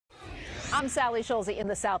I'm Sally Schulze in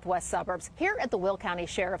the southwest suburbs. Here at the Will County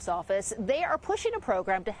Sheriff's Office, they are pushing a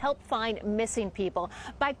program to help find missing people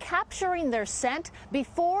by capturing their scent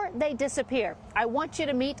before they disappear. I want you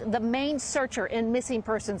to meet the main searcher in missing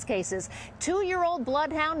persons cases, 2-year-old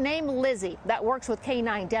bloodhound named Lizzie that works with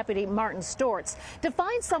K9 Deputy Martin Stortz. To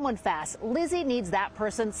find someone fast, Lizzie needs that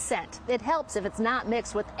person's scent. It helps if it's not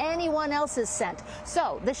mixed with anyone else's scent.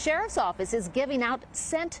 So the Sheriff's Office is giving out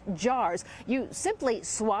scent jars. You simply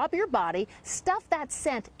swab your body, stuff that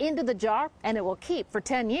scent into the jar, and it will keep for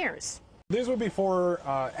 10 years. These would be for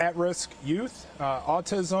at-risk youth,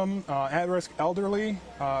 autism, at-risk elderly,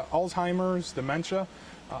 Alzheimer's, dementia,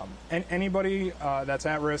 and anybody that's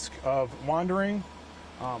at risk of wandering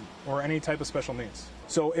or any type of special needs.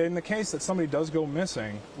 So in the case that somebody does go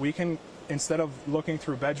missing, we can, instead of looking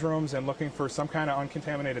through bedrooms and looking for some kind of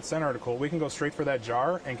uncontaminated scent article, we can go straight for that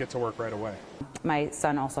jar and get to work right away. My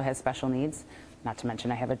son also has special needs. Not to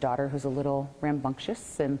mention I have a daughter who's a little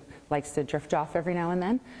rambunctious and likes to drift off every now and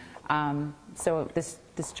then. So if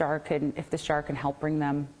this jar can help bring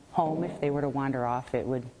them home if they were to wander off, it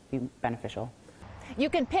would be beneficial. You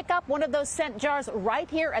can pick up one of those scent jars right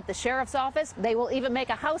here at the Sheriff's Office. They will even make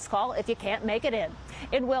a house call if you can't make it in.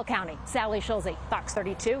 In Will County, Sally Schulze, Fox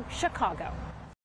 32, Chicago.